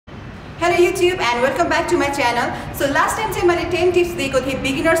Hello YouTube and welcome back to my channel. So last time चाहिँ मैले 10 tips दिएको थिए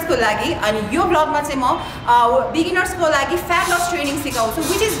beginners को लागि अनि यो vlog मा चाहिँ म beginners को लागि fat loss training सिकाउँछु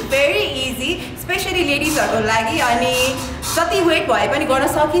which is very easy especially ladies हरुको लागि अनि जति weight भए पनि गर्न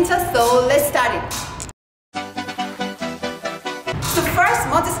सकिन्छ. So let's start it. So first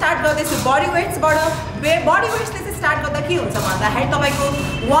म चाहिँ start गर्दैछु body weights बाट. Body weights ले चाहिँ start गर्दा के हुन्छ भन्दाखेरि तपाईको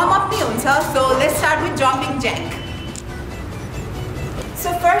warm up नै हुन्छ. So let's start with jumping jack.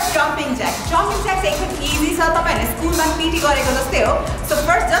 So first jumping jack. Jumping jack is एकदम easy छ तपाईहरुले स्कुलमा पीटी गरेको जस्तै हो. So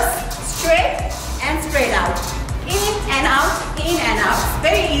first just straight and straight out. In and out, in and out.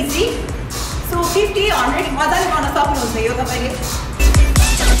 Very easy. So 50 100 मजाले गर्न सक्नुहुन्छ यो तपाईले.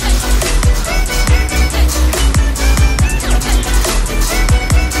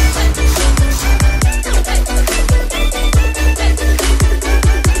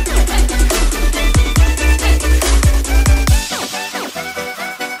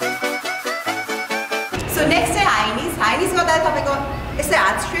 So next is high knees. High knees गर्दा तपाईको यसै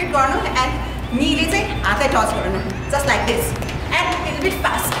हात straight गर्नु and knee ले चाहिँ हातै टच गर्नु just like this and a little bit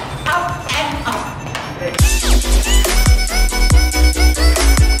fast up and up.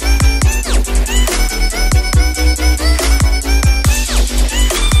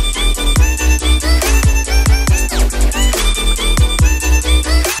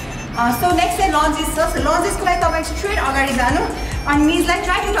 So next is lunges. So lunges को लागि तपाई straight अगाडि जानु and knees like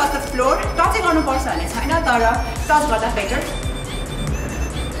try to touch the floor. Touch गर्नु पर्छ भने छैन तर touch गर्दा better.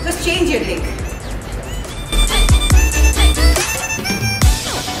 Just change your leg.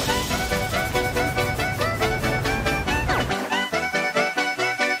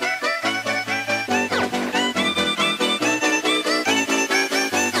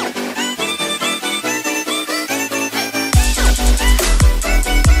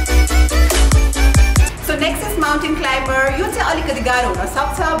 Mountain climber, you चाहिँ अलिकति गाह्रो हुन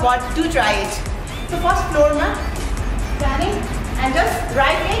सक्छ but do try it. So first floor मा standing and just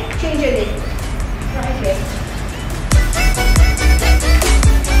right leg change your leg. Right leg.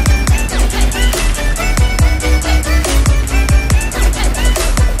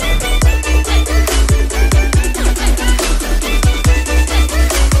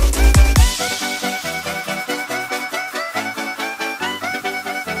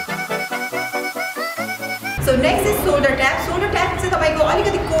 So next is shoulder tap. Shoulder tap चाहिँ तपाईको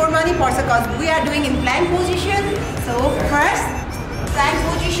अलिकति कोरमा नि पर्छ cause we are doing in plank position. So first plank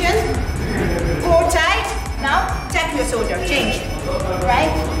position, core tight. Now tap your shoulder. Change.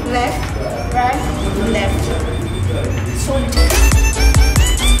 Right, left. Shoulder tap.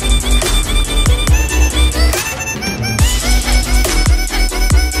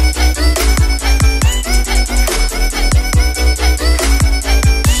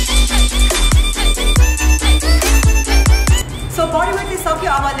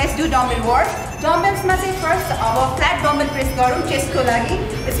 Let's do dumbbell work. Dumbbells मा चाहिँ first अब flat dumbbell press गरौँ chest को लागि.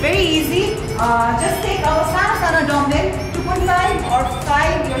 It's very easy. Just take अब सानो dumbbell 2.5 or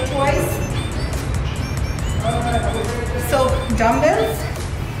 5 your choice. So dumbbells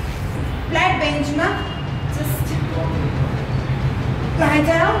flat bench मा just lie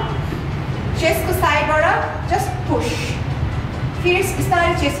down. Chest को side बाट just push. फेरि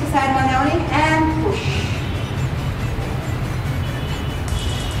बिस्तारै chest को side मा ल्याउने and push.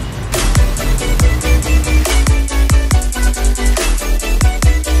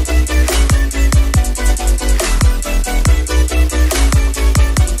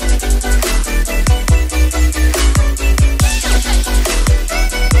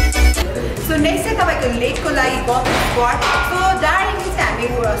 leg को लागि goblet squat. So directly चाहिँ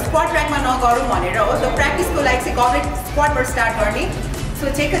हामी squat rack मा नगरौँ भनेर हो. So practice को लागि चाहिँ goblet squat बाट start गर्ने. So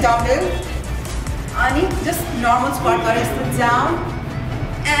take a dumbbell अनि just normal squat गरे जस्तो down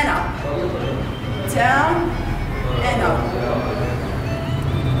and up. Down and up.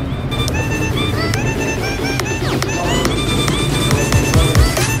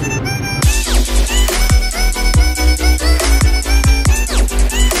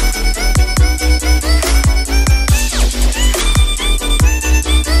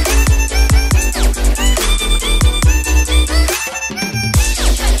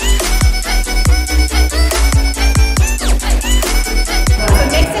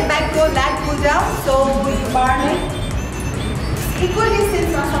 Equal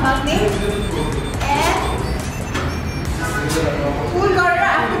distance मा समात्ने and pull गरेर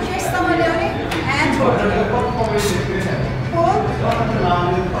आफ्नो chest सम्म ल्याउने and pull out.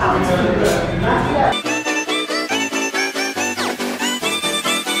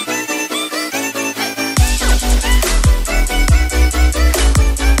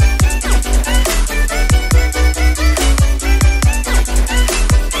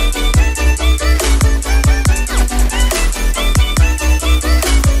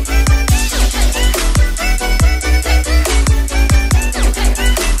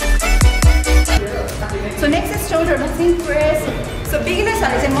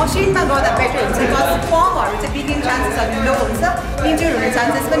 मसिनमा गर्दा बेटर हुन्छ बिकज फर्महरू चाहिँ बिग्रिने चान्सेसहरू लो हुन्छ इन्जुर हुने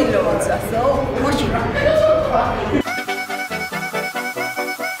चान्सेस पनि लो हुन्छ so machine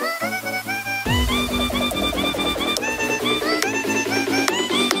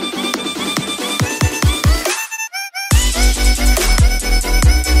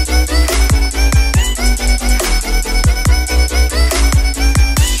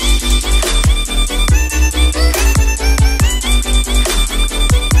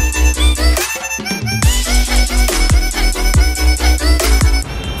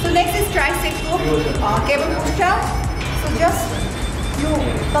cable pusher. So just you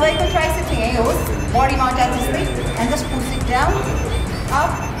तपाईँको tricep यही होस् body mount जस्तै and just push it down,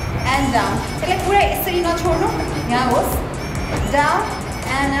 up and down. त्यसलाई पुरा यसरी नछोड्नु यहाँ होस् down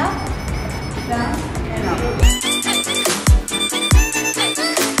and up, down and up.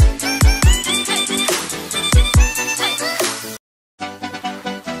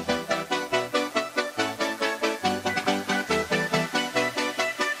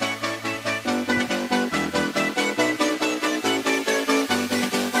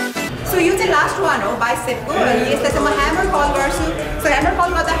 So you चाहिँ last one हो bicep को अनि यसलाई चाहिँ म hammer call गर्छु. So hammer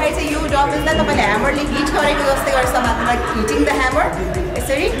call गर्दाखेरि चाहिँ यो dumbbell लाई तपाईले hammer ले hit गरेको जस्तै गर्छ समात्नु like hitting the hammer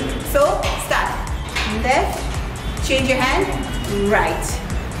यसरी. So start. Left, change your hand, right.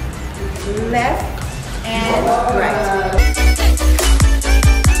 Left and right.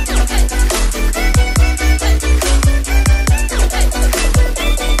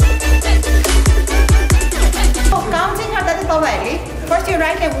 First your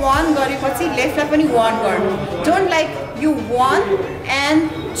right leg 1 गरेपछि left leg पनि 1 गर्नु. Don't like you 1 and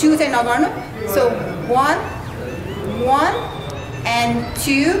 2 चाहिँ नगर्नु. So 1 1 and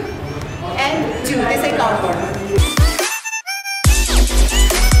 2 and 2 त्यसै काउन्ट गर्नु.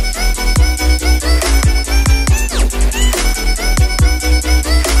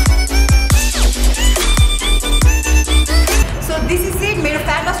 So this is it मेरो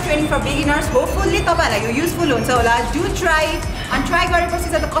fat loss training for beginners. Hopefully तपाईहरुलाई यो युजफुल हुन्छ होला. Do try and try गरेपछि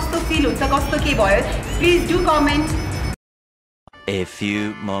चाहिँ कस्तो फिल हुन्छ कस्तो के भयो please do comment. A few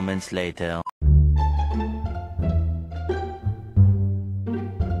moments later.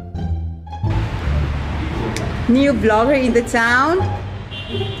 New blogger in the town.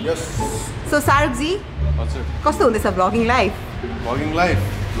 Yes. So Saruk ji, कस्तो हुँदैछ vlogging life? Vlogging life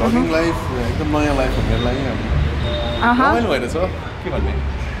एकदम नयाँ लाइफ हो मेरो लागि. रमाइलो भइरहेछ के भन्ने.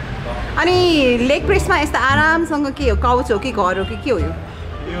 अनि लेग प्रेसमा यस्तो आरामसँग के हो काउच हो कि घर हो कि के हो यो?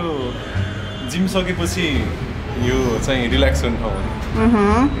 यो जिम सकेपछि यो चाहिँ रिल्याक्स गर्ने ठाउँ हो.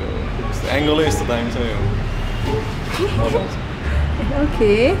 एङ्गलै यस्तो दामी छ यो.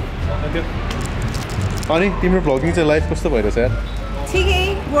 ओके. अनि तिम्रो भ्लगिङ चाहिँ लाइफ कस्तो भइरहेछ यार? ठिकै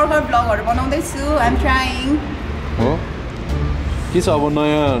वर्कआउट भ्लगहरू बनाउँदैछु. आइ एम ट्राइङ. हो के छ अब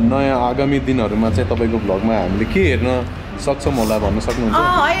नयाँ आगामी दिनहरूमा चाहिँ तपाईँको भ्लगमा हामीले के हेर्न सक्छौँ होला भन्न सक्नुहुन्छ?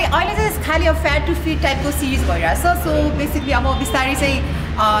 अहिले चाहिँ खालि अब फ्याट टु फिट टाइपको सिरिज भइरहेछ. सो बेसिकली अब बिस्तारै चाहिँ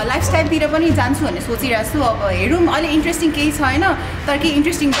लाइफस्टाइलतिर पनि जान्छु भन्ने सोचिरहेको छु. अब हेरौँ अहिले इन्ट्रेस्टिङ केही छैन तर केही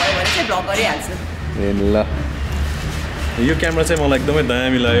इन्ट्रेस्टिङ भयो भने चाहिँ भ्लग गरिहाल्छु. ए ल यो क्यामेरा चाहिँ मलाई एकदमै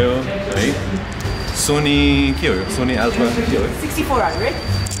दामी लाग्यो है. सोनी के हो सोनी अल्फा के हो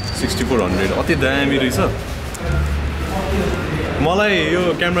 6400 अति दामी रहेछ. मलाई यो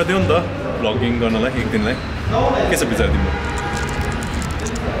क्यामेरा देऊ नि त भ्लगिङ गर्नलाई एक दिनलाई. के छ विचार तिम्रो?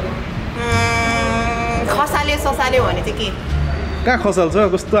 खसाल्यो ससाल्यो भने चाहिँ के कहाँ खसाल्छ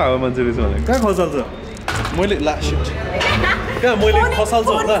कस्तो हावा मान्छे रहेछ भने कहाँ खसाल्छ मैले ला शिट कहाँ मैले खसाल्छ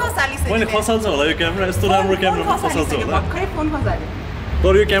होला मैले खसाल्छ होला यो क्यामेरा यस्तो राम्रो क्यामेरामा खसाल्छ होला.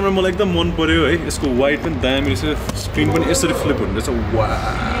 तर यो क्यामेरा मलाई एकदम मन पर्यो है. यसको वाइड पनि दामी रहेछ. स्क्रिन पनि यसरी फ्लिप हुँदो रहेछ. वाह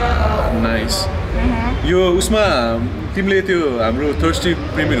नाइस. यो उसमा तिमीले त्यो हाम्रो थर्स्टी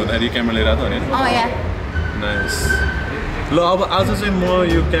प्रिमियर हुँदाखेरि क्यामेरा लिएर आएको होइन? नाइस. ल अब आज चाहिँ म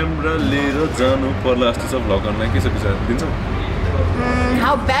यो क्यामेरा लिएर जानु पर्ला जस्तो छ भ्लग गर्नलाई. के छ विचार दिन्छौ?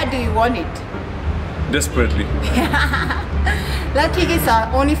 How bad do you want it? Desperately. ल ठिकै छ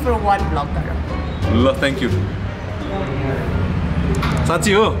only for one vlog गर. ल थ्याङ्क यू.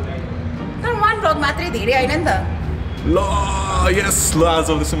 साँच्ची हो? तर one vlog मात्रै धेरै हैन नि त. ल यस ल आज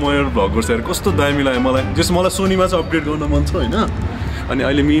आउँदैछु म यो भ्लग गर्छु यार. कस्तो दामी लाग्यो मलाई. जस मलाई सोनीमा चाहिँ अपडेट गर्न मन छ होइन. अनि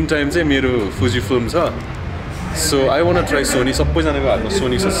अहिले मेन टाइम चाहिँ मेरो फुजी फिल्म छ. So I want to try Sony. सबैजनाको हातमा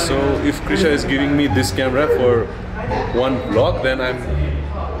Sony छ. So if Krisha is giving me this camera for one vlog, then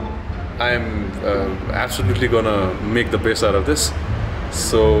I'm absolutely gonna make the best out of this.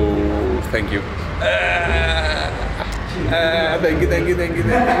 So thank you. Thank you.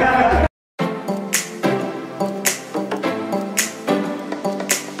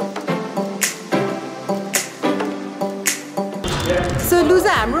 So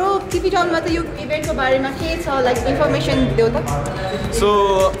लुजा हाम्रो टिपिटलमा त यो इभेन्टको बारेमा के छ like information देऊ त सो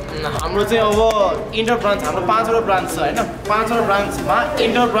हाम्रो चाहिँ अब इन्टर ब्रान्च हाम्रो 5वटा ब्रान्च छ हैन 5वटा ब्रान्चमा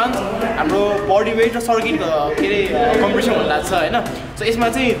इन्टर ब्रान्च हाम्रो बडी वेट र सर्किट के अरे कम्पिटिसन हुन लाग्छ हैन सो यसमा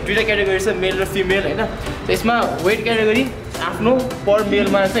चाहिँ दुईटा क्याटेगोरी छ मेल र फिमेल हैन यसमा वेट क्याटेगोरी आफ्नो पर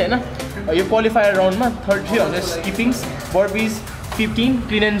मेलमा चाहिँ हैन यो क्वालिफायर राउन्डमा 300 स्किपिङ्स burpees 15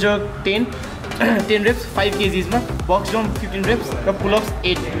 clean and jerk 10 reps 5 kgs मा बक्स जम्प 15 reps र पुल अप्स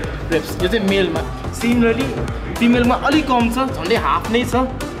 8 reps यो चाहिँ मेलमा सिमिलरली फिमेलमा अलिक कम छ झन्डै हाफ नै छ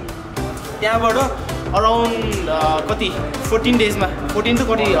त्यहाँबाट अराउन्ड कति 14 डेजमा 14 to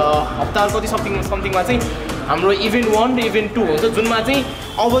कति हप्ता कति समथिङमा चाहिँ हाम्रो इभेन्ट 1 र इभेन्ट 2 हुन्छ जुनमा चाहिँ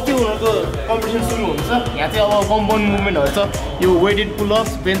अब चाहिँ उनीहरूको कम्पिटिसन सुरु हुन्छ यहाँ चाहिँ अब कम्पाउन्ड मुभमेन्टहरू छ यो weighted pull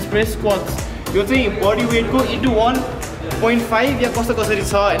ups bench press squats यो चाहिँ बडी वेटको इन्टु 1.5 या कसरी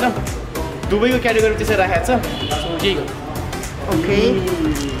छ हैन दुबईको क्याटेगोरी त्यसरी राखेको छ के ओके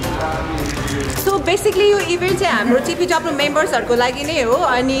सो बेसिकली यो इभेन्ट चाहिँ हाम्रो टिपिटपको मेम्बर्सहरूको लागि नै हो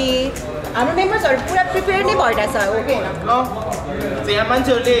अनि हाम्रो मेम्बर्सहरू पुरा प्रिपेयर नै भइरहेछ ओके यहाँ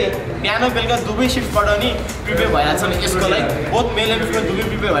मान्छेहरूले बिहान बेलुका दुवै सिफ्टबाट नि प्रिपेयर भइरहेछन् यसको लागि बोथ मेल एन्ड फिमेल दुवै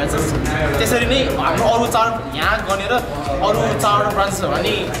प्रिपेयर भइरहेछ त्यसरी नै हाम्रो अरू 4 यहाँ गनेर अरू 4वटा ब्रान्चहरू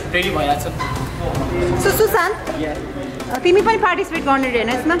नि रेडी भइरहेछन् सो सुशान्त तिमी पनि पार्टिसिपेट गर्ने रहेन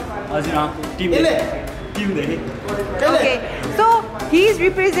यसमा हजुर टिम देखि okay so he is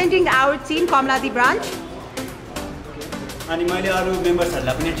representing our team Kamaladi branch अनि मैले अरू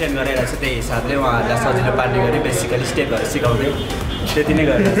मेम्बर्सहरूलाई पनि ट्रेन गरिरहेको छु त्यही हिसाबले उहाँहरूलाई सजिलो पार्ने गरी बेसिकली स्टेपहरू सिकाउँदै त्यति नै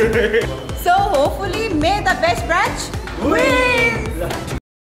गरेर so hopefully may the best branch win